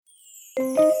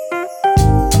Welcome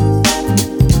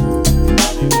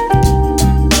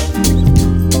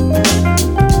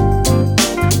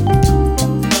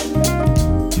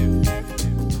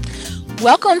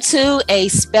to a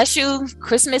special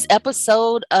Christmas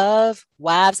episode of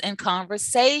Wives and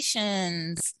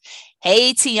Conversations.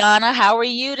 Hey, Tiana, how are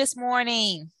you this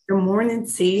morning? Good morning,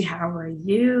 T. How are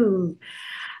you?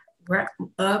 We're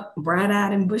up,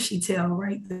 bright-eyed and bushy-tailed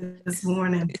right this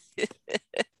morning.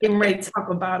 Getting ready to talk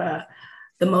about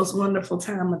the most wonderful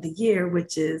time of the year,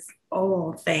 which is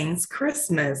all things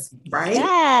Christmas, right?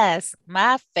 Yes,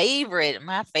 my favorite.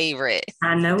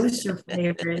 I know it's your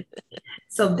favorite.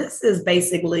 So this is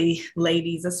basically,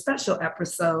 ladies, a special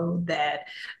episode that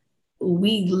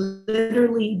we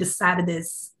literally decided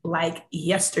this like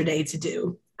yesterday to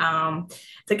do.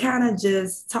 To kind of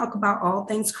just talk about all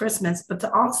things Christmas, but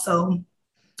to also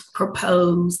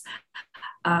propose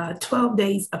 12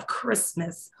 days of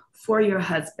Christmas for your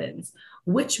husbands,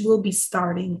 which will be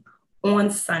starting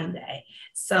on Sunday.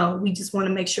 So we just want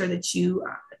to make sure that you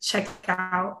check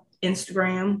out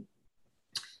Instagram,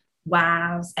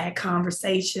 Wives at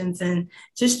Conversations, and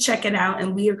just check it out.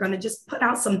 And we are going to just put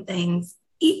out some things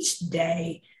each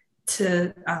day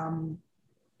to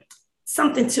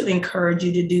something to encourage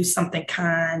you to do something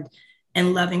kind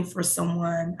and loving for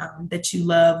someone that you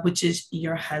love, which is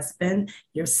your husband,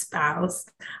 your spouse.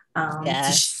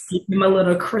 Yes. To give them a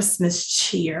little Christmas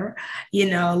cheer,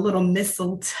 a little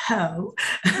mistletoe.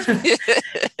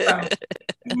 So,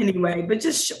 anyway, but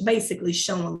just basically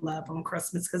showing love on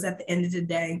Christmas, because at the end of the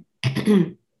day,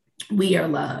 we are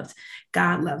loved.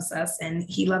 God loves us, and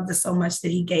he loved us so much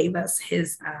that he gave us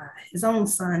his own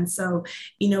son. So,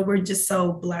 we're just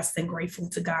so blessed and grateful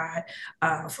to God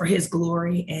for his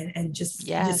glory and just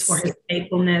for his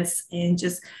faithfulness, and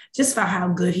just for how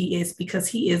good he is, because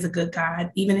he is a good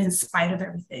God, even in spite of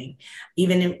everything.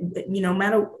 Even in, no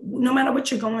matter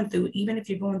what you're going through, even if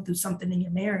you're going through something in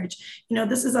your marriage,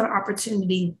 this is an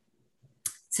opportunity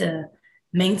to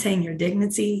maintain your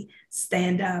dignity,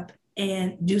 stand up,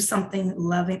 and do something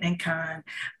loving and kind.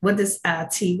 What does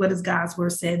God's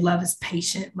word said? Love is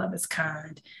patient, love is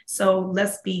kind. So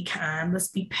let's be kind, let's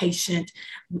be patient.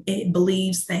 It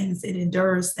believes things, it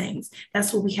endures things.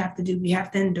 That's what we have to do. We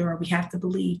have to endure, we have to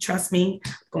believe. Trust me,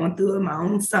 going through it my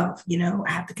own self, I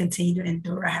have to continue to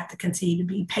endure. I have to continue to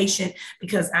be patient,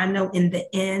 because I know in the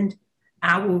end,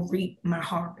 I will reap my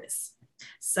harvest.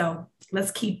 So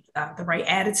let's keep the right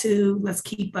attitude. Let's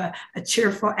keep a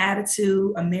cheerful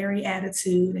attitude, a merry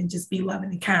attitude, and just be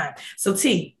loving and kind. So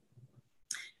T,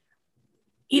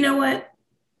 you know what?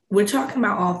 We're talking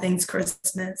about all things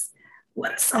Christmas.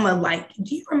 What are some of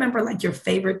do you remember your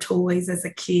favorite toys as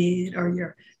a kid, or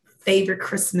your favorite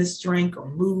Christmas drink, or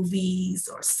movies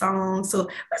or songs? So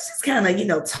let's just kind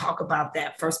of, talk about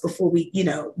that first before we,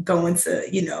 go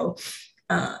into,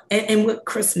 and what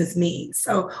Christmas means.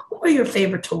 So what were your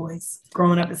favorite toys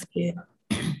growing up as a kid?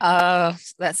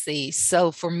 Let's see.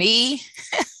 So for me,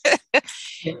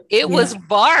 it was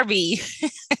Barbie.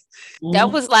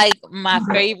 That was like my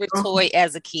favorite toy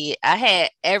as a kid. I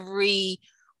had every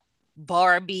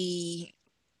Barbie,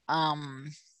 her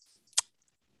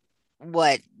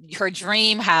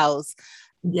dream house.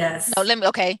 Yes. No, let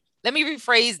me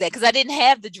rephrase that, because I didn't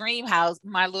have the dream house.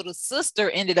 My little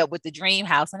sister ended up with the dream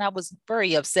house, and I was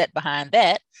very upset behind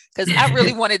that, because I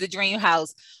really wanted the dream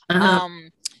house.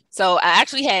 So I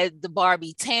actually had the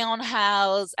Barbie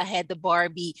townhouse. I had the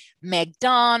Barbie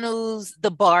McDonald's,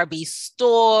 the Barbie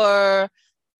store,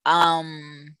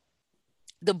 the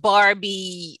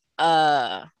Barbie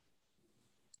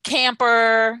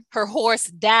camper, her horse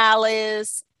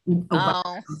Dallas.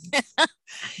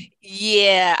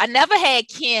 Yeah, I never had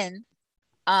Ken,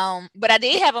 but I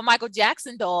did have a Michael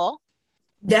Jackson doll.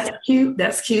 That's cute.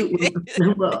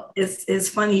 Well, it's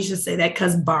funny you should say that,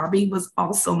 because Barbie was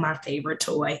also my favorite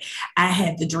toy. I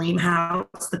had the dream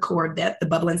house, the Corvette, the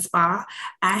bubbling spa.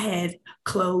 I had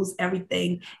clothes,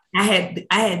 everything. I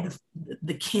had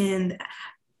the Ken.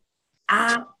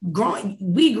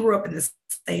 We grew up in the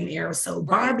same era, so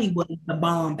Barbie was the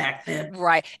bomb back then.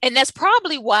 Right. And that's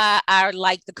probably why I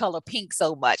like the color pink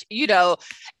so much.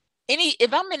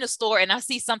 If I'm in the store and I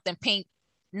see something pink,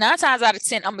 9 times out of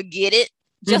 10, I'm gonna get it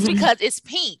just because it's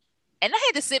pink. And I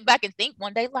had to sit back and think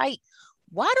one day, why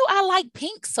do I like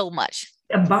pink so much?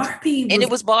 Barbie. And it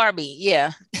was Barbie.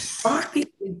 Yeah. Barbie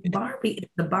is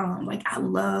the bomb. I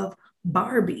love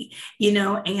Barbie, and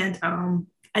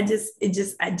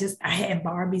I had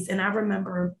Barbies, and I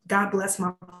remember, God bless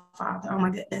my father. Oh my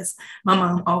goodness. My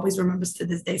mom always remembers to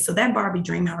this day. So that Barbie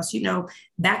dream house,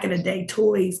 back in the day,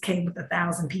 toys came with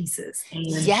 1,000 pieces. And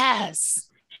yes.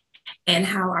 and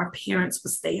how our parents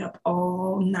would stay up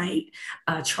all night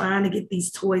trying to get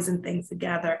these toys and things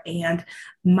together. And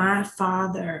my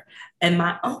father and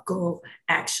my uncle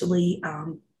actually,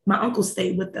 my uncle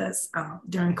stayed with us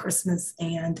during Christmas,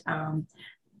 and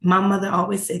my mother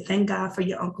always said, "Thank God for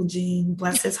your Uncle Gene,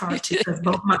 bless his heart too," because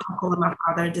both my uncle and my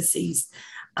father are deceased.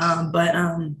 But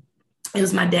it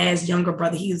was my dad's younger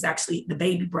brother. He was actually the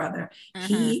baby brother.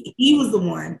 He was the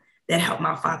one that helped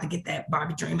my father get that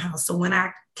Barbie dream house. So when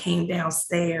I came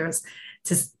downstairs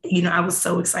to, I was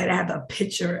so excited. I have a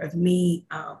picture of me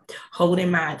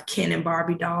holding my Ken and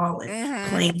Barbie doll and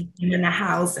playing them in the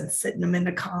house and sitting them in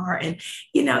the car. And,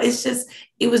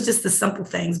 it was just the simple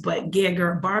things, but yeah,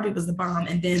 girl, Barbie was the bomb.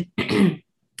 And then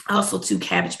also two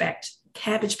Cabbage Patch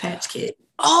Kids.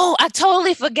 Oh, I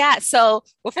totally forgot. So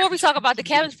before we talk about the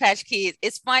Cabbage Patch Kids,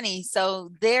 it's funny.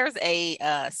 So there's a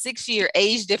 6-year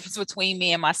age difference between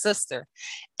me and my sister.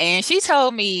 And she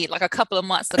told me like a couple of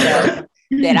months ago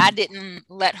that I didn't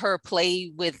let her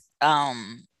play with her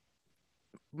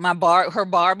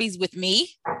Barbies with me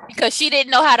because she didn't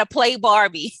know how to play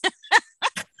Barbie.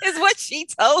 Is what she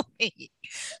told me.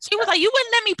 She was like, "You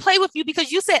wouldn't let me play with you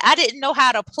because you said I didn't know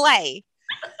how to play."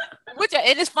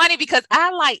 And it's funny because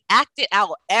I like acted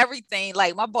out everything.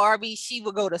 Like my Barbie, she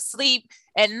would go to sleep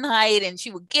at night and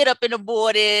she would get up in the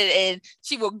morning and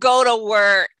she would go to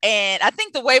work. And I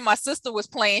think the way my sister was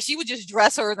playing, she would just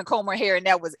dress her and comb her hair and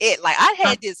that was it. Like I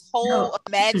had this whole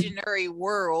imaginary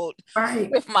world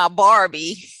with my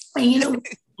Barbie. And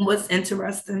what's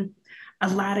interesting? A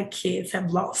lot of kids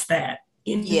have lost that.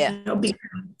 Because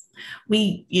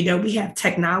we have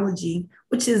technology,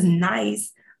 which is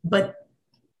nice, but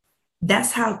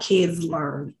that's how kids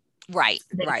learn. Right.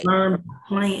 They learn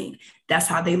playing. That's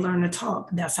how they learn to talk.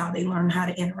 That's how they learn how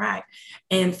to interact.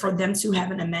 And for them to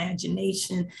have an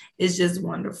imagination is just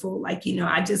wonderful. Like,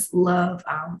 I just love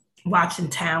watching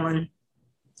Talon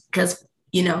because,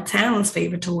 Talon's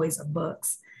favorite toys are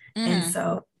books. And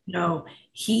so,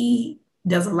 he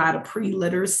does a lot of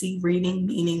pre-literacy reading,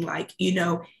 meaning like,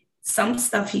 some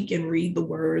stuff he can read the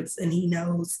words and he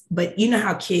knows, but you know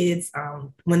how kids,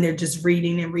 when they're just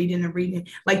reading and reading and reading,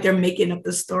 like they're making up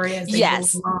the story as they go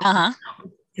along.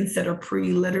 Consider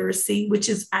pre-literacy, which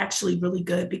is actually really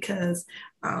good because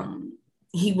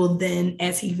he will then,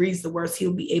 as he reads the words,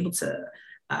 he'll be able to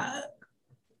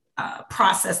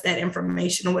process that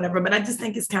information or whatever. But I just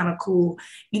think it's kind of cool,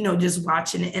 just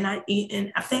watching it. And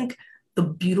I think the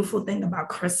beautiful thing about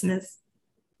Christmas,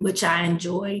 which I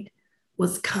enjoyed,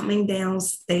 was coming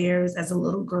downstairs as a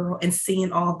little girl and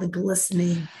seeing all the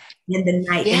glistening in the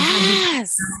night.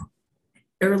 Yes. And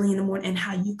early in the morning and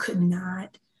how you could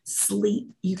not sleep.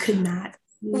 You could not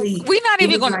sleep. We're not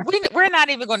even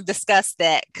going to discuss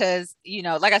that because,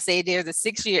 like I said, there's a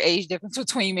 6-year age difference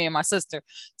between me and my sister.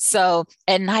 So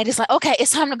at night it's like, okay,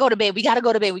 it's time to go to bed. We got to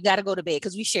go to bed.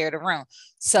 Because we shared a room.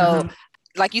 So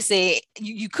like you said,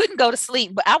 you couldn't go to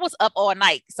sleep, but I was up all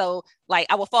night. So like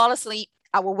I would fall asleep.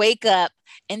 I would wake up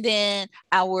and then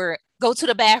I would go to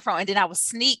the bathroom and then I would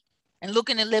sneak and look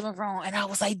in the living room and I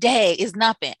was like, "Dang, it's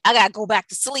nothing. I got to go back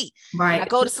to sleep." Right. I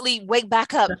go to sleep, wake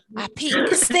back up. I peek,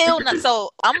 still not. So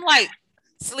I'm like,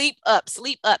 sleep up.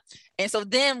 And so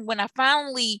then when I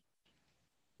finally,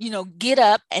 get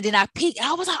up and then I peek,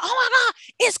 I was like, "Oh my God,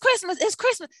 it's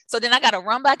Christmas. So then I got to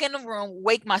run back in the room,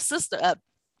 wake my sister up.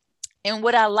 And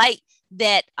what I like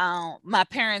that my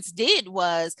parents did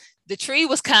was the tree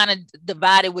was kind of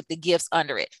divided with the gifts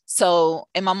under it. So,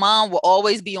 and my mom will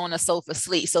always be on the sofa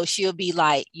asleep. So she'll be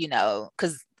like,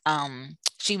 because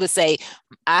she would say,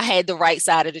 I had the right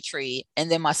side of the tree and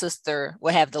then my sister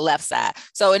would have the left side.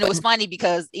 So, and it was funny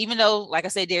because even though, like I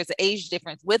said, there's an age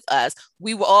difference with us,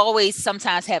 we will always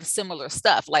sometimes have similar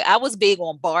stuff. Like I was big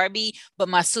on Barbie, but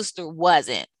my sister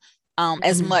wasn't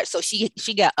as much. So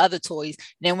she got other toys.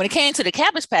 Then when it came to the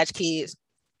Cabbage Patch Kids,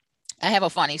 I have a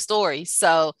funny story.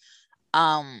 So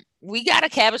we got a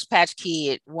Cabbage Patch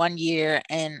Kid one year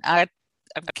and I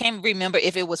can't remember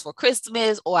if it was for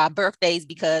Christmas or our birthdays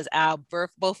because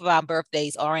both of our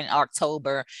birthdays are in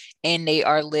October and they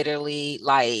are literally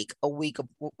like a week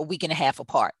and a half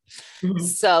apart.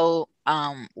 So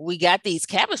we got these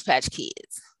Cabbage Patch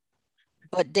Kids,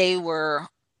 but they were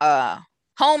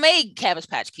homemade Cabbage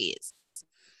Patch Kids.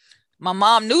 My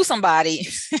mom knew somebody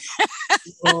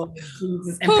who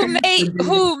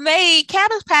made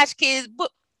Cabbage Patch Kids,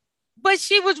 but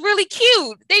she was really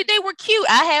cute. They were cute.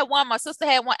 I had one, my sister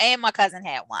had one, and my cousin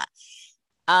had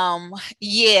one.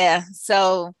 Yeah.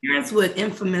 So parents were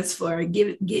infamous for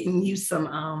getting you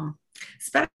some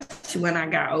especially when I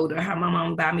got older, how my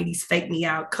mom buy me these fake me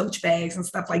out Coach bags and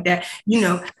stuff like that,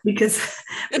 because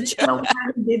but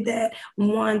why they did that.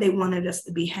 One, they wanted us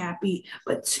to be happy,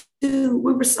 but too,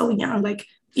 we were so young, like,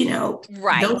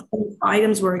 Right. those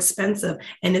items were expensive.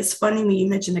 And it's funny when you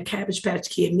mentioned the Cabbage Patch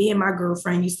Kid, me and my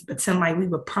girlfriend used to pretend like we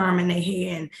were perming their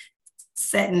hair and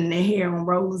setting their hair on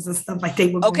rollers and stuff like they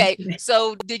were going Okay. to.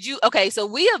 So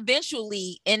we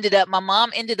eventually my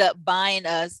mom ended up buying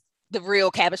us the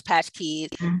real Cabbage Patch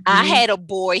Kids. Mm-hmm. I had a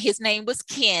boy, his name was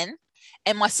Ken,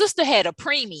 and my sister had a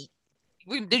preemie.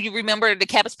 Do you remember the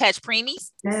Cabbage Patch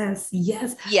preemies? Yes. Yeah.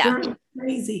 They're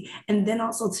crazy. And then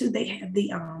also too, they had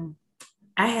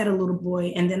I had a little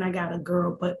boy and then I got a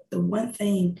girl, but the one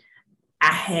thing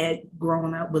I had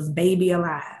growing up was Baby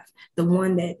Alive, the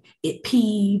one that it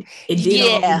peed, it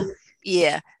did all.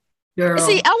 Yeah. Girl.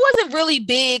 See, I wasn't really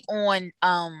big on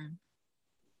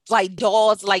like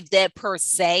dolls like that per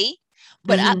se,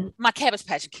 but my Cabbage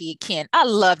Patch Kid Ken, I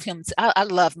loved him. I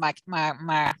loved my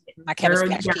Cabbage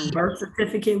Patch Kid. Birth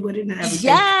certificate with it and everything.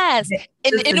 Yes,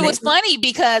 and it was funny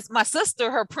because my sister,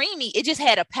 her preemie, it just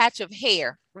had a patch of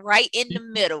hair right in the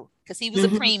middle because he was a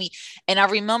preemie, and I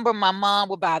remember my mom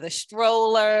would buy the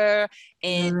stroller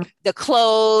and the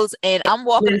clothes, and I'm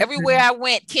walking everywhere I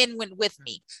went. Ken went with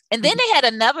me, and then they had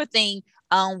another thing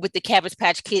with the Cabbage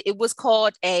Patch Kid. It was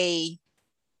called I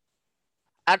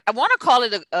want to call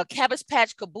it a Cabbage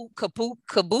Patch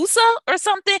Caboose or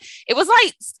something. It was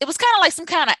kind of like some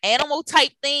kind of animal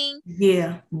type thing.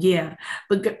 Yeah.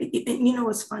 But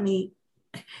it's funny.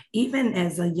 Even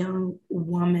as a young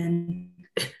woman,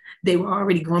 they were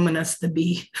already grooming us to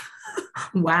be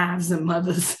wives and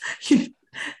mothers.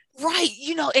 Right.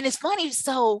 And it's funny.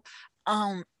 So,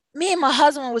 me and my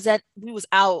husband we was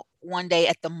out one day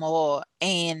at the mall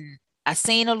and I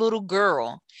seen a little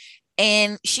girl.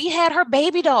 And she had her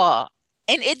baby doll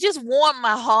and it just warmed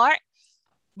my heart.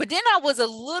 But then I was a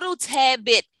little tad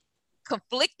bit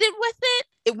conflicted with it.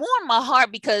 It warmed my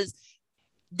heart because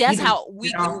that's how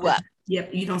we grew up.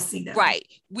 Yep, you don't see that. Right.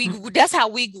 That's how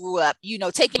we grew up,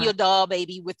 taking your doll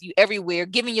baby with you everywhere,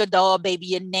 giving your doll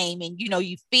baby a name and,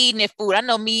 you feeding it food. I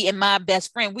know me and my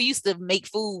best friend, we used to make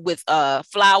food with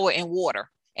flour and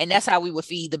water. And that's how we would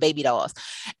feed the baby dolls.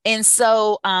 And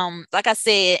so, like I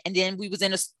said, and then we was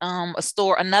in a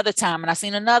store another time and I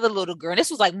seen another little girl. And this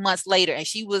was like months later. And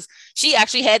she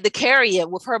actually had the carrier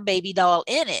with her baby doll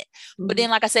in it. Mm-hmm. But then,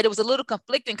 like I said, it was a little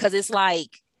conflicting because it's like,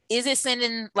 is it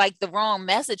sending like the wrong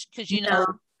message? Because,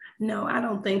 No, I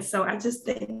don't think so. I just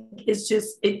think it's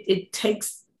just, it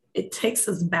takes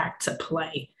us back to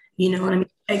play. You know what I mean?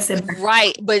 It takes it back.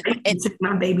 Right. But I take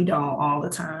my baby doll all the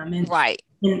time. And right.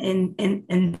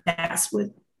 And that's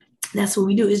what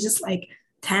we do. It's just like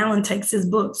Talon takes his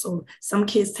books, or some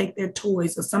kids take their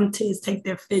toys, or some kids take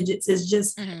their fidgets. It's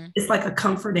just it's like a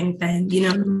comforting thing,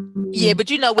 Yeah, but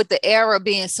with the era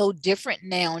being so different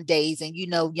nowadays, and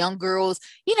young girls,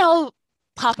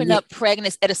 popping up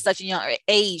pregnant at such a young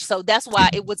age, so that's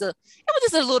why it was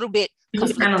just a little bit. It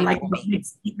was kind of like a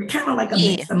mixed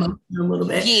emotion a little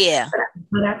bit. Yeah,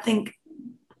 but I think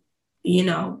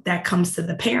that comes to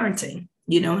the parenting.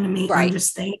 You know what I mean? Right.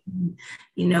 Understanding,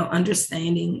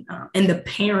 and the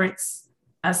parents,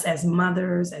 us as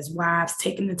mothers, as wives,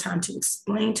 taking the time to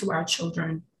explain to our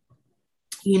children,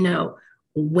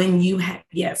 when you have,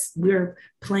 yes, we're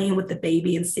playing with the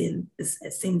baby and seeing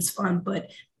it seems fun,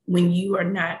 but when you are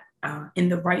not in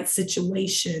the right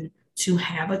situation to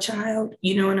have a child,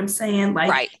 you know what I'm saying?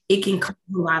 Like, right. It can cause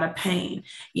a lot of pain.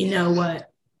 You know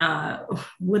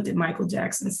what did Michael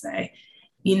Jackson say?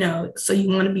 So you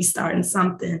want to be starting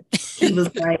something. He was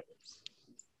like,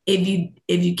 if you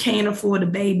can't afford a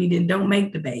baby, then don't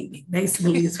make the baby.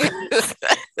 Basically,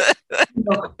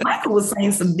 Michael was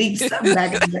saying some deep stuff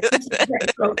back in the day.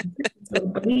 But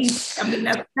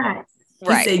that's facts.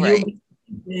 Right. He said, right.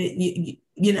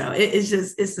 It's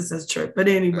just a trip. But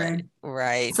anyway,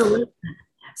 right.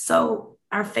 So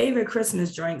our favorite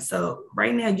Christmas drink. So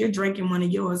right now you're drinking one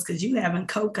of yours because you having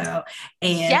cocoa.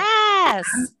 And yes.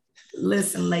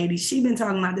 Listen, ladies, she's been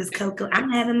talking about this cocoa. I'm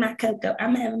having my cocoa.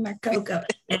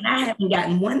 And I haven't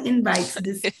gotten one invite to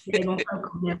this on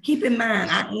cocoa. Now, keep in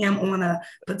mind, I am on a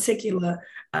particular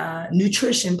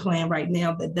nutrition plan right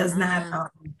now that does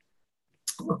not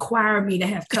require me to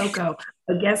have cocoa.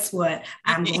 But guess what?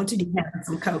 I'm going to be having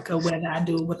some cocoa, whether I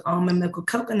do it with almond milk or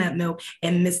coconut milk.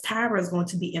 And Miss Tyra is going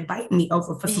to be inviting me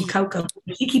over for some cocoa.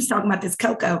 She keeps talking about this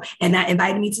cocoa and not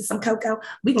inviting me to some cocoa.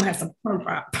 We're going to have some fun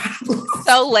problems.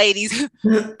 So, ladies,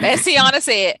 as Tiana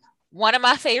said, one of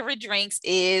my favorite drinks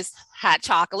is hot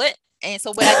chocolate. And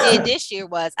so what I did this year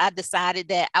was I decided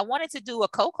that I wanted to do a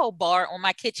cocoa bar on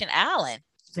my kitchen island.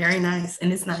 Very nice.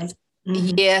 And it's nice.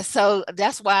 Mm-hmm. Yeah, so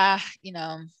that's why,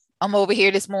 I'm over here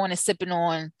this morning sipping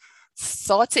on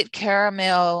salted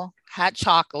caramel hot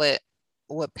chocolate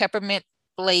with peppermint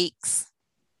flakes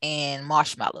and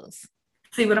marshmallows.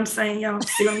 See what I'm saying, y'all?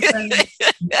 See what I'm saying?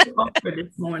 For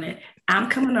this morning, I'm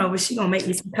coming over. She gonna make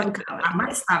me some peppercorn. I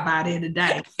might stop by there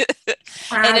today.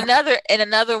 And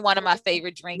another one of my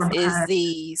favorite drinks is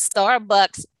the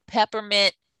Starbucks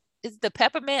peppermint. Is the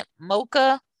peppermint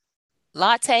mocha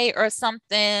latte or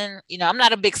something? You know, I'm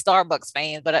not a big Starbucks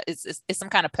fan, but it's some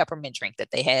kind of peppermint drink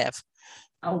that they have.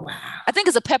 Oh wow! I think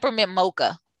it's a peppermint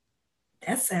mocha.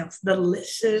 That sounds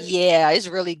delicious. Yeah, it's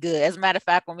really good. As a matter of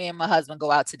fact, when me and my husband go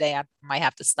out today, I might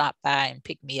have to stop by and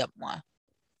pick me up one.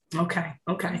 Okay.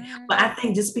 But I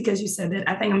think just because you said that,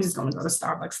 I think I'm just going to go to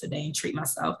Starbucks today and treat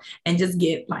myself and just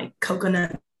get like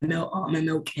coconut milk, almond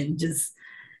milk, and just,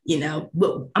 you know,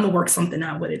 I'm gonna work something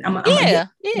out with it. I'm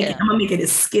gonna make it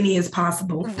as skinny as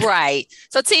possible. Right.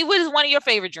 So T, what is one of your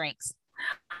favorite drinks?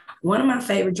 One of my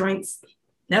favorite drinks,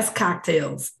 that's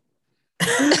cocktails.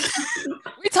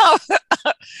 We talk.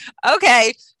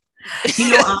 Okay. You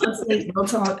know, honestly, we'll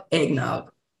talk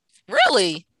eggnog.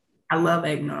 Really? I love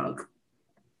eggnog.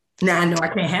 Now I know I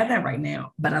can't have that right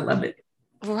now, but I love it.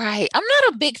 Right. I'm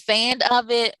not a big fan of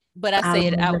it, but I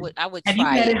said I would have try it. Have you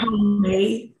had it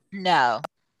homemade? No.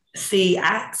 See,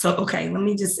 okay, let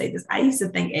me just say this. I used to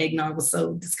think eggnog was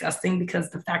so disgusting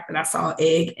because the fact that I saw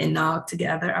egg and nog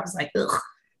together, I was like, ugh.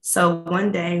 So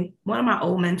one day, one of my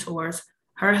old mentors,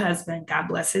 her husband, God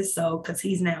bless his soul, because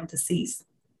he's now deceased.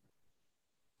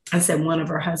 I said one of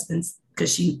her husbands,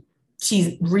 because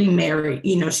she's remarried,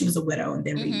 you know, she was a widow and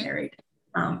then remarried.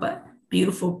 But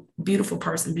beautiful, beautiful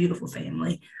person, beautiful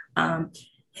family.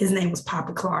 His name was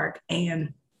Papa Clark,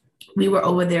 and we were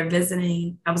over there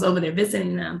visiting. I was over there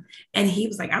visiting them, and he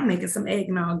was like, I'm making some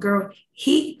eggnog. Girl,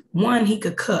 he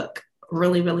could cook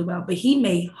really, really well, but he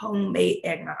made homemade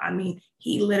eggnog. I mean,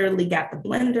 he literally got the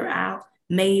blender out,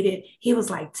 made it. He was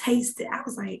like, taste it. I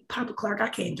was like, Papa Clark, I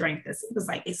can't drink this. He was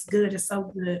like, it's good. It's so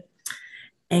good.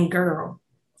 And girl,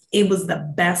 it was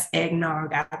the best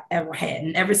eggnog I've ever had.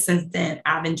 And ever since then,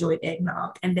 I've enjoyed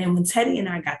eggnog. And then when Teddy and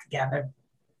I got together,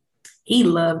 he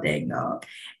loved eggnog.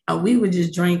 We would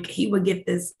just drink. He would get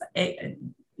this.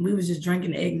 We was just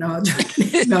drinking eggnog.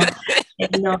 Eggnog. I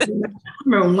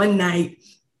remember one night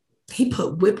he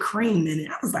put whipped cream in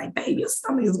it. I was like, "Baby, your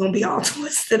stomach is gonna be all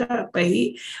twisted up." But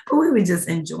we were just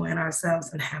enjoying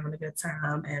ourselves and having a good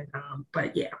time. And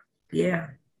but yeah,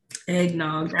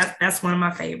 eggnog. That's one of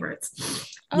my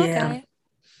favorites. Okay. Yeah.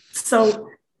 So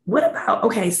what about?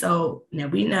 Okay, so now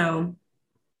we know.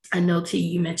 I know, T,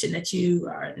 you mentioned that you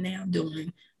are now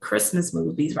doing Christmas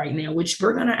movies right now, which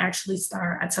we're going to actually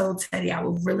start. I told Teddy I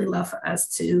would really love for us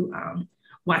to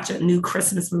watch a new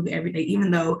Christmas movie every day, even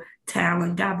though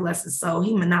Talon, God bless his soul,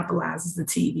 he monopolizes the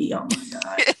TV. Oh my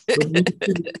God.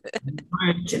 The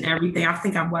Grinch and everything. I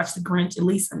think I've watched The Grinch at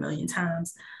least 1 million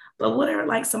times. But what are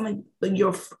like some of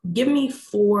give me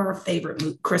 4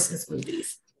 favorite Christmas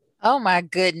movies? Oh my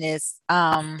goodness.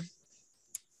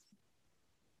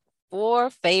 4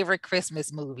 favorite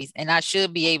Christmas movies, and I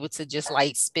should be able to just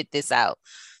like spit this out.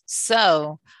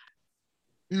 So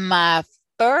my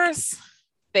first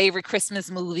favorite Christmas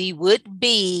movie would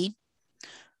be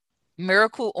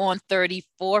Miracle on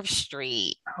 34th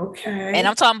Street. Okay. And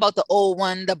I'm talking about the old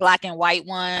one, the black and white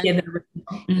one. Yeah.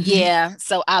 Yeah.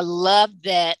 So I love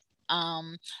that.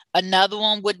 Another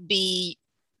one would be,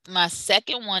 my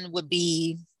second one would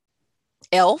be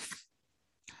Elf.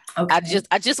 Okay.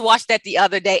 I just watched that the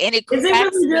other day, and is it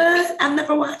really good? I've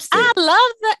never watched it. I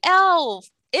love the Elf.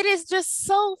 It is just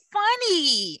so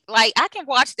funny. Like I can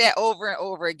watch that over and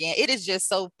over again. It is just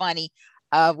so funny.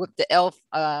 With the Elf,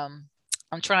 I'm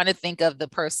trying to think of the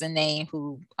person name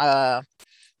who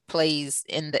plays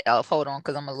in the Elf. Hold on,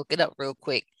 because I'm gonna look it up real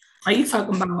quick. Are you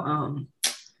talking about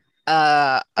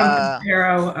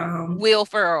Will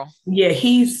Ferrell? Yeah,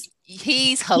 he's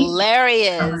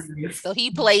hilarious. So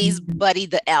he plays Buddy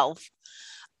the Elf.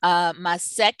 My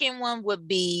second one would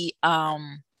be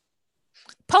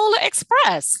Polar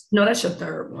Express. No, that's your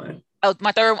third one. Oh,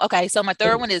 my third one. Okay, so my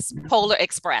third one is Polar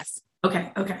Express.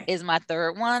 Okay. Is my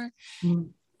third one.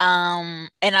 And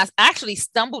I actually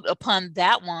stumbled upon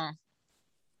that one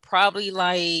probably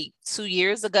like 2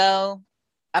 years ago.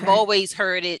 I've always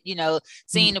heard it, you know,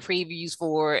 seen the previews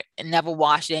for it and never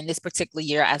watched it. And this particular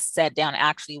year, I sat down and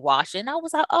actually watched it. And I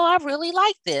was like, oh, I really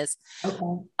like this.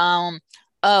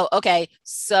 Okay.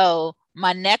 So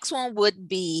my next one would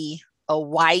be A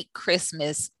White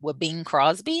Christmas with Bing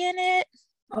Crosby in it.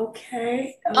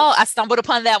 Okay. Oh, I stumbled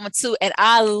upon that one too. And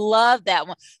I love that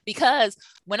one because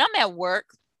when I'm at work,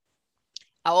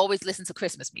 I always listen to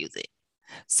Christmas music.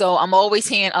 So I'm always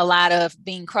hearing a lot of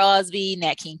Bing Crosby,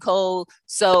 Nat King Cole.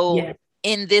 So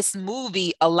in this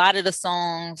movie, a lot of the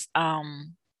songs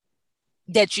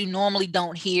that you normally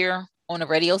don't hear on the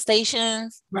radio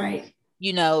stations, right,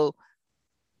 you know,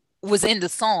 was in the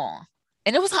song.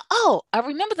 And it was like, oh, I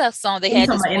remember that song. They you had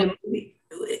talking this about in one the movie?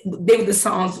 They were the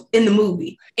songs in the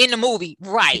movie.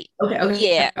 right? Okay,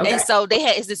 Yeah. okay. And so they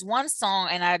had is this one song,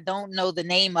 and I don't know the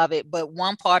name of it, but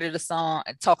one part of the song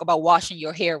talk about washing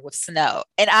your hair with snow.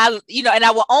 And and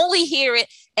I will only hear it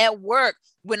at work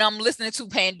when I'm listening to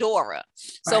Pandora.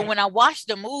 So Right. when I watched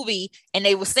the movie and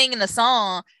they were singing the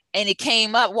song and it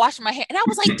came up, washing my hair, and I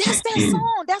was like, that's that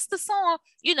song. That's the song,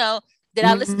 that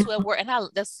I listened to at work. And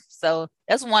that's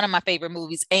one of my favorite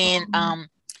movies. And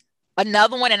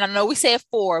another one, and I know we said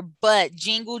 4, but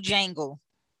Jingle Jangle.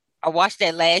 I watched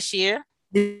that last year.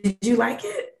 Did you like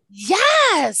it?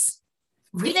 Yes.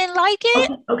 You didn't like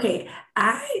it? Okay.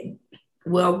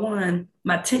 One,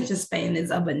 my attention span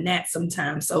is of a gnat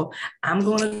sometimes. So I'm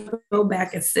going to go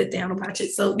back and sit down and watch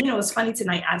it. So, it's funny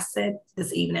tonight. I said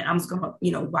this evening, I'm just going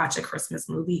to, watch a Christmas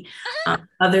movie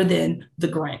other than The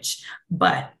Grinch.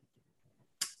 But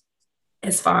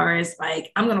as far as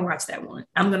I'm going to watch that one.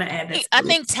 I'm going to add that. I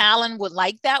think Talon would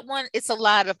like that one. It's a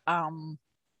lot of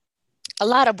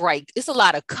bright. It's a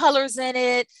lot of colors in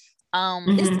it.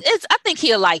 It's I think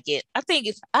he'll like it.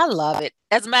 I love it.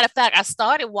 As a matter of fact, I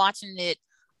started watching it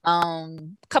a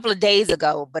couple of days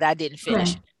ago, but I didn't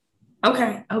finish it.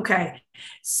 Okay.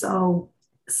 So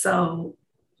what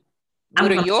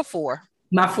are your 4?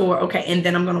 My 4, okay, and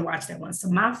then I'm gonna watch that one. So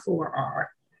my 4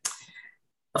 are,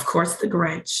 of course, The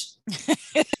Grinch.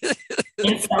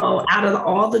 And so out of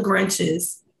all the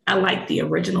Grinches, I like the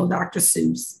original Dr.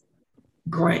 Seuss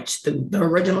Grinch, the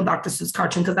original Dr. Seuss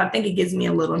cartoon, because I think it gives me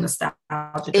a little nostalgia.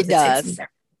 It does. Takes me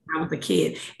back when I was a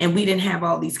kid, and we didn't have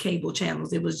all these cable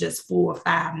channels. It was just 4,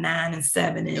 5, 9, and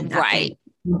 7, and right.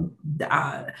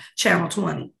 Channel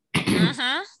 20.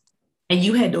 Mm-hmm. And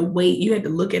you had to wait. You had to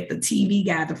look at the TV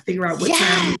guide to figure out what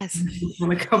time it was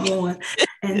going to come on.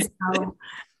 And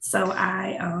so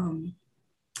I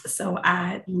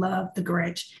love The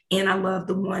Grinch, and I love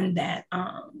the one that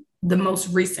the most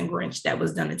recent Grinch that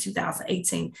was done in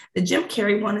 2018. The Jim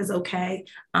Carrey one is okay,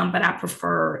 but I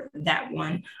prefer that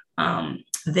one.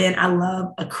 Then I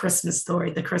love A Christmas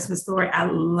Story. The Christmas Story, I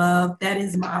love. That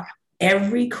is my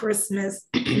every Christmas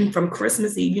from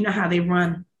Christmas Eve. You know how they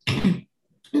run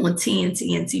on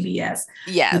TNT and TBS.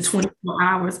 Yes. The 24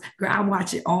 hours. Girl, I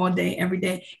watch it all day, every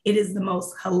day. It is the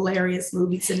most hilarious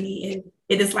movie to me.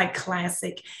 It is like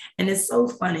classic. And it's so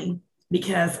funny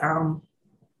because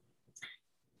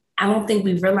I don't think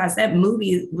we realized that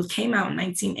movie came out in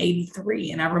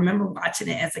 1983. And I remember watching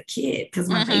it as a kid because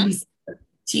my babysitter,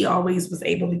 she always was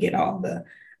able to get all the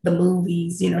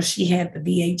movies. She had the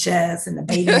VHS and the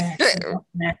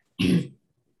Betamax.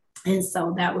 And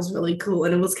so that was really cool.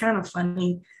 And it was kind of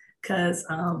funny because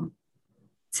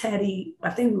Teddy,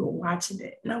 I think we were watching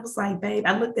it. And I was like, babe,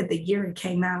 I looked at the year it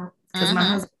came out because my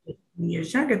husband is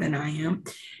years younger than I am.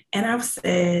 And I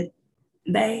said,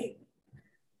 babe,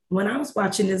 when I was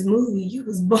watching this movie, you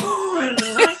was born.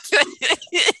 I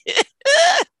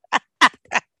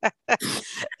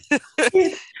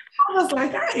was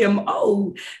like, I am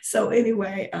old. So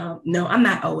anyway, no, I'm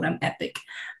not old. I'm epic.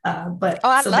 But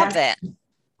I love that.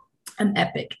 I'm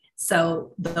epic.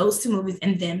 So those 2 movies.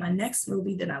 And then my next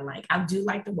movie that I do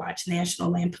like to watch National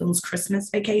Lampoon's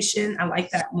Christmas Vacation. I like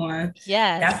that one.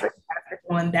 Yeah. That's a classic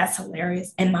one. That's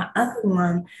hilarious. And my other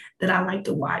one that I like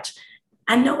to watch,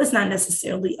 I know it's not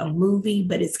necessarily a movie,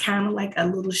 but it's kind of like a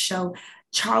little show,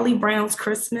 Charlie Brown's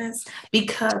Christmas,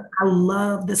 because I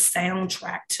love the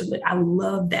soundtrack to it. I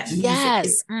love that music.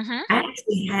 Yes. I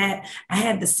actually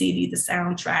had the CD, the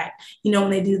soundtrack, when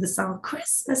they do the song,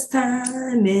 Christmas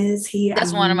time is here.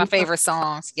 That's one of my favorite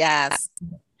songs. Yes.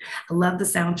 I love the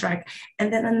soundtrack.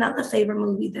 And then another favorite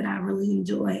movie that I really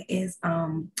enjoy is,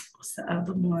 what's the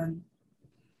other one?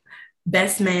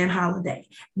 Best Man Holiday.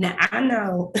 Now I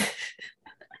know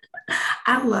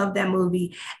I love that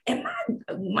movie. And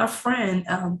my friend,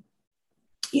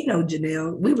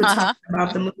 Janelle, we were talking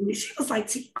about the movie. She was like,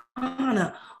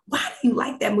 Tiana, why do you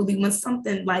like that movie when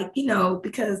something like,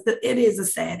 because it is a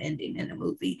sad ending in the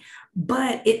movie,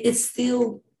 but it's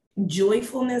still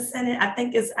joyfulness in it. I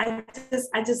think I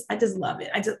just love it.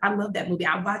 I love that movie.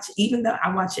 I watch it, even though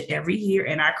I watch it every year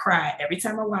and I cry every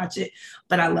time I watch it,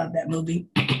 but I love that movie.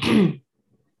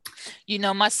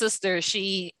 My sister,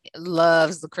 she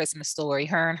loves The Christmas Story.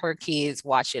 Her and her kids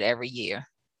watch it every year.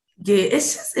 Yeah,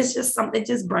 it's just something. It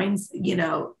just brings,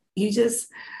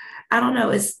 I don't know.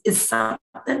 It's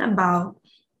something about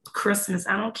Christmas.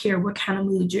 I don't care what kind of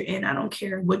mood you're in. I don't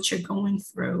care what you're going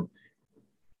through.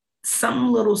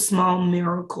 Some little small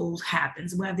miracles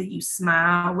happens, whether you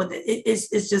smile, whether it's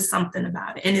just something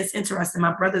about it. And it's interesting.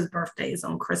 My brother's birthday is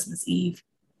on Christmas Eve.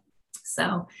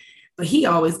 So but he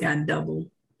always got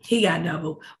double. He got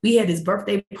double. We had his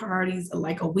birthday parties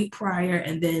like a week prior,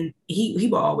 and then he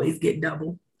will always get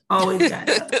double. Always got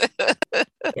double.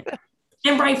 Yeah.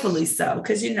 And rightfully so,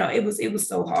 because it was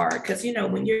so hard. Because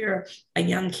when you're a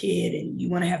young kid and you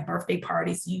want to have birthday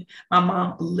parties, my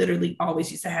mom literally always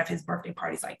used to have his birthday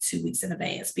parties like 2 weeks in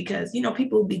advance because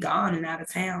people will be gone and out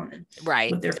of town and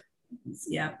right with their friends.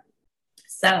 Yeah.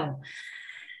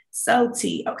 So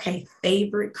T, okay,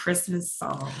 favorite Christmas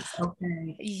songs.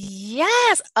 Okay.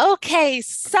 Yes. Okay.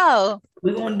 So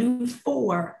we're gonna do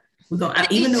 4. We're gonna,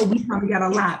 even though we probably got a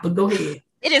lot, but go ahead.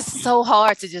 It is so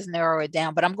hard to just narrow it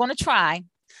down, but I'm going to try.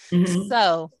 Mm-hmm.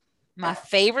 So my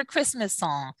favorite Christmas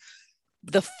song,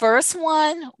 the first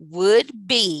one would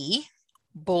be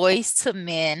Boyz II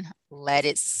Men, Let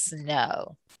It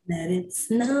Snow. Let it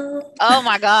snow. Oh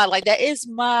my God, like that is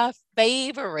my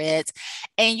favorite.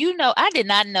 And I did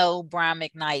not know Brian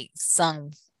McKnight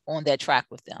sung on that track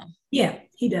with them. Yeah,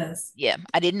 he does. Yeah,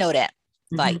 I didn't know that.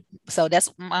 Mm-hmm. Like, so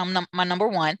that's my number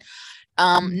one.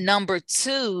 Number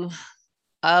 2,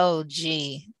 oh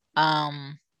gee.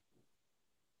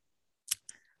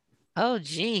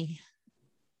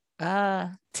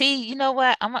 T, you know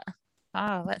what?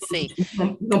 Let's see.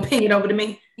 You gonna ping it over to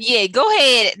me? Yeah, go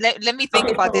ahead. Let me think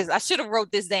about this. I should have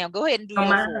wrote this down. Go ahead and do your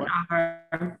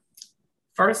 4.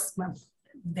 First, my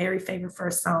very favorite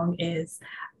first song is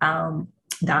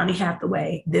Donny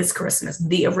Hathaway, This Christmas,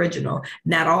 the original.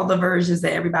 Not all the versions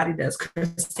that everybody does.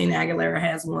 Christina Aguilera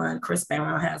has one. Chris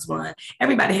Brown has one.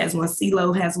 Everybody has one.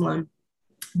 CeeLo has one.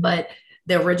 But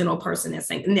the original person that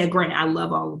sang, and then granted, I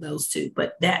love all of those too,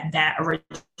 but that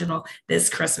original, This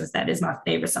Christmas, that is my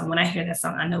favorite song. When I hear that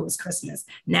song, I know it's Christmas.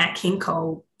 Nat King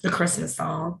Cole, the Christmas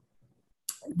song.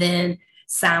 Then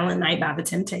Silent Night by the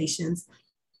Temptations.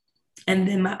 And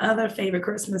then my other favorite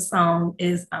Christmas song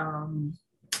is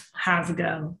How's It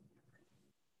Go?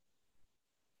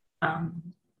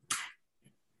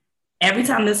 Every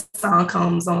time this song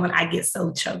comes on, I get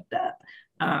so choked up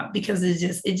because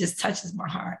it just touches my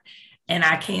heart. And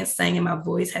I can't sing, and my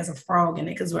voice has a frog in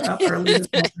it because we're up early this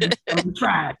morning. And we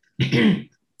tried.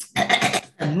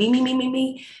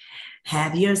 Me.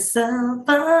 Have yourself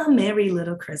a merry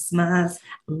little Christmas.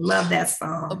 Love that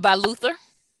song. By Luther?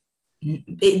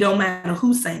 It don't matter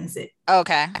who sings it.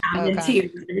 Okay. I'm in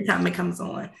tears every time it comes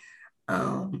on.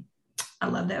 I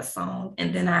love that song.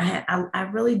 And then I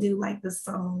really do like the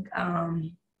song.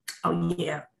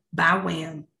 By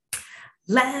Wham.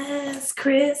 Last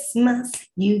Christmas,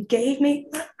 you gave me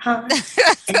my heart.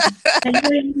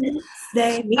 Me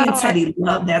and Teddy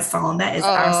love that song. That is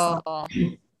our song.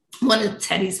 One of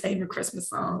Teddy's favorite Christmas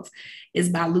songs is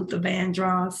by Luther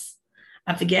Vandross.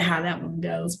 I forget how that one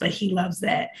goes, but he loves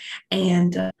that.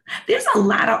 And there's a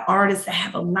lot of artists that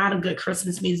have a lot of good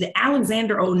Christmas music.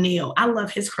 Alexander O'Neal, I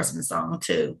love his Christmas song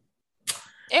too.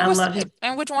 I love him.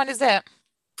 And which one is that?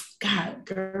 God,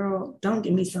 girl, don't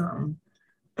give me something.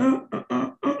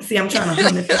 See, I'm trying to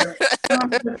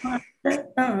hum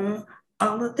it.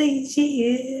 All of these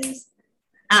years.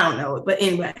 I don't know it, but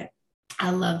anyway, I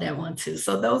love that one too.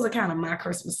 So those are kind of my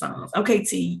Christmas songs. Okay,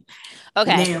 T.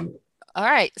 Okay. Now, all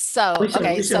right. So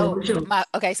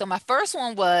so my first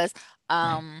one was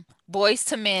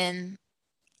Boyz II Men,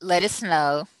 Let It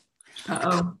Snow.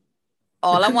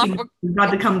 All I want for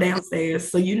about to come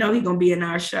downstairs, so he's gonna be in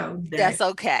our show today. That's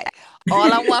okay.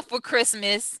 All I Want for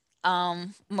Christmas,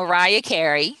 Mariah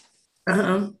Carey.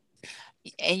 And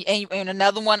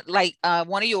another one like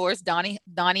one of yours, Donny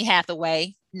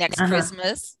Hathaway, Next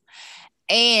Christmas.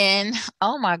 And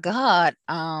oh my God,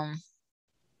 and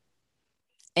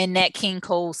Nat King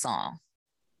Cole song.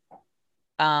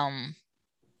 Christmas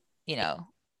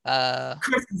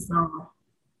song.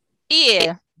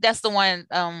 Yeah, that's the one.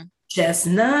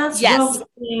 Chestnuts. Yes.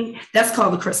 That's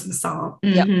called the Christmas song.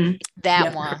 Yep.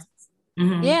 That one.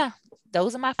 Mm-hmm. Yeah,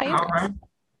 those are my favorites. All right.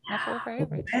 My 4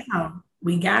 favorites. Wow.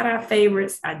 We got our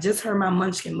favorites. I just heard my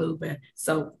munchkin moving.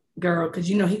 So, girl, because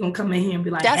he's going to come in here and be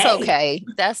like, that's hey, okay.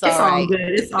 That's all right.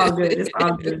 It's all good. It's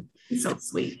all good. He's so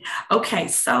sweet. Okay,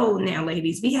 so now,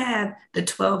 ladies, we have the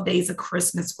 12 days of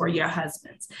Christmas for your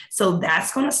husbands. So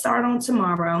that's going to start on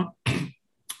tomorrow.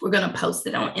 We're going to post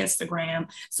it on Instagram.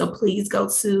 So please go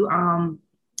to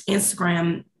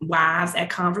Instagram, Wives at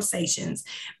Conversations.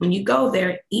 When you go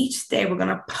there, each day we're going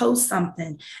to post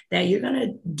something that you're going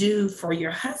to do for your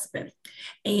husband.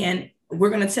 And we're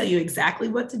going to tell you exactly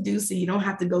what to do so you don't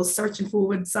have to go searching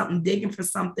for something, digging for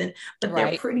something, but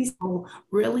they're pretty simple,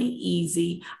 really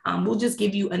easy. We'll just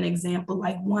give you an example.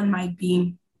 Like one might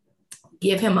be,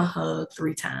 give him a hug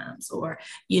 3 times or,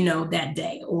 that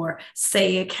day, or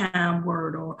say a kind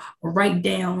word or write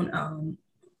down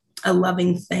a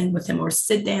loving thing with him, or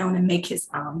sit down and make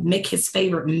his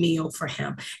favorite meal for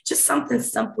him. Just something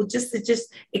simple, just to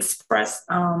just express.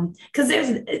 Because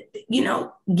there's,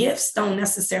 gifts don't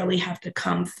necessarily have to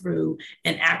come through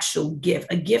an actual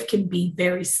gift. A gift can be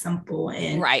very simple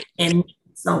and Right. and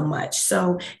so much.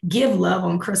 So give love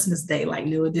on Christmas Day, like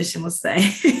New Edition was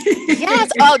saying.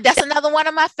 Yes. Oh, that's another one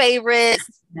of my favorites.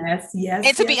 Yes.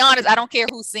 And to be honest, I don't care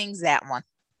who sings that one.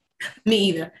 Me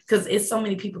either, because it's so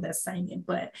many people that sang it.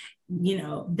 But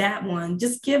that one,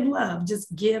 just give love,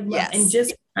 Yes. and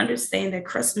just understand that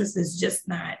Christmas is just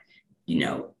not,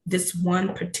 this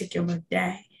one particular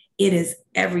day. It is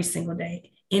every single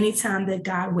day. Anytime that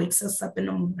God wakes us up in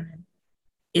the morning,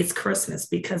 it's Christmas,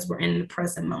 because we're in the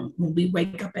present moment. When we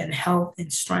wake up in health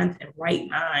and strength and right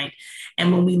mind,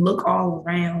 and when we look all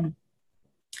around,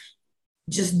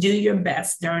 just do your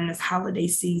best during this holiday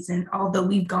season. Although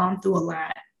we've gone through a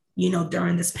lot,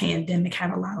 during this pandemic,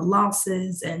 had a lot of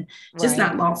losses, and just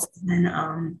not losses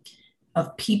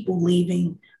of people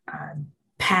leaving,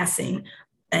 passing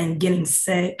and getting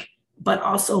sick, but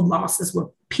also losses where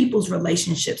people's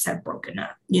relationships have broken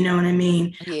up. You know what I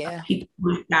mean? Yeah. People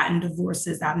who've gotten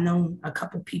divorces. I've known a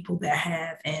couple of people that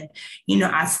have, and,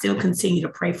 I still continue to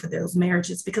pray for those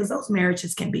marriages, because those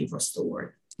marriages can be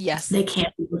restored. Yes. They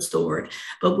can't be restored.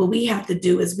 But what we have to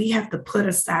do is we have to put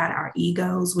aside our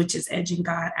egos, which is edging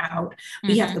God out.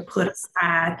 We have to put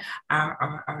aside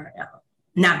our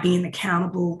not being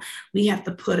accountable. We have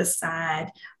to put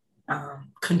aside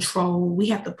control. We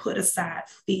have to put aside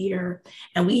fear,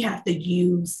 and we have to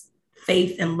use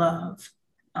faith and love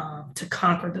to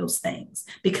conquer those things,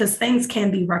 because things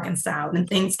can be reconciled and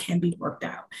things can be worked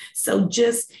out. So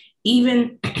just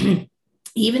even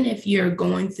if you're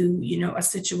going through, a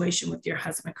situation with your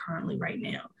husband currently right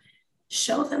now,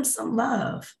 show them some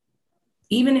love.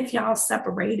 Even if y'all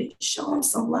separated, show them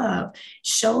some love.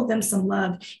 Show them some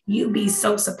love. You'd be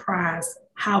so surprised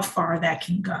how far that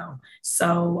can go.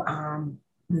 So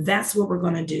that's what we're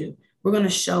going to do. We're going to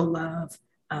show love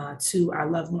to our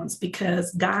loved ones,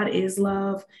 because God is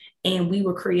love, and we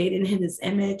were created in his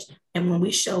image. And when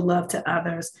we show love to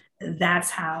others,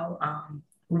 that's how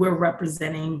we're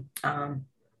representing,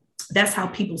 that's how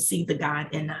people see the God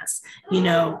in us,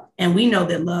 and we know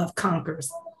that love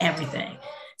conquers everything.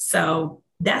 So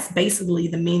that's basically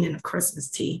the meaning of Christmas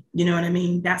tea. You know what I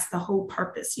mean? That's the whole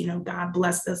purpose. God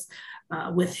blessed us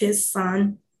with his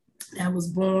son that was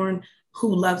born,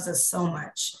 who loves us so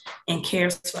much and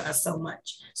cares for us so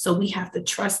much. So we have to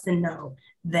trust and know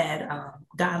that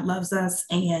God loves us,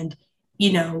 and,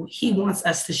 he wants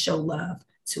us to show love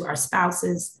to our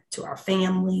spouses, to our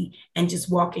family, and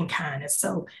just walk in kindness.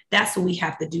 So that's what we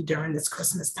have to do during this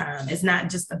Christmas time. It's not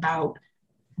just about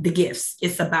the gifts.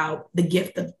 It's about the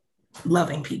gift of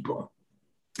loving people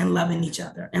and loving each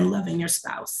other and loving your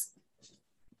spouse.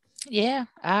 Yeah,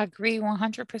 I agree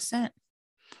 100%.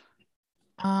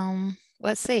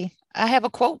 Let's see. I have a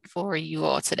quote for you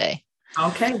all today.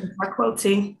 Okay, my quote,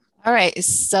 T. All right.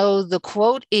 So the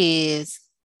quote is,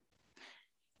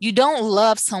 "You don't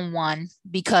love someone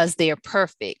because they're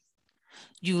perfect.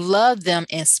 You love them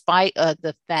in spite of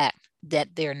the fact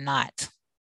that they're not."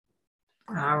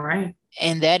 All right.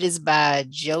 And that is by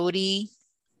Jodi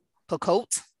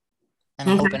Picoult. And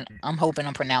I'm hoping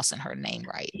I'm pronouncing her name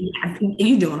right. Yeah,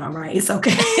 you're doing all right. It's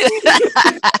okay.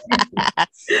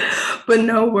 But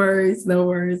no worries.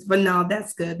 But no,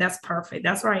 that's good. That's perfect.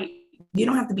 That's right. You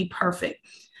don't have to be perfect.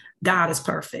 God is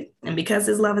perfect. And because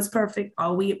his love is perfect,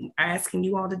 all we are asking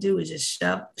you all to do is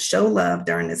just show love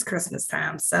during this Christmas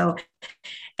time. So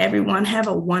everyone, have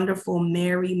a wonderful,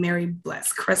 merry,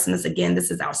 blessed Christmas. Again,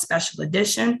 this is our special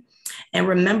edition. And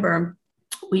remember,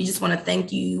 we just want to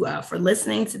thank you for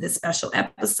listening to this special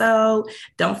episode.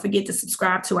 Don't forget to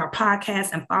subscribe to our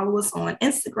podcast and follow us on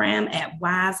Instagram at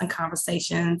Wives and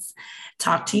Conversations.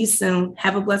 Talk to you soon.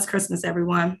 Have a blessed Christmas,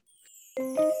 everyone.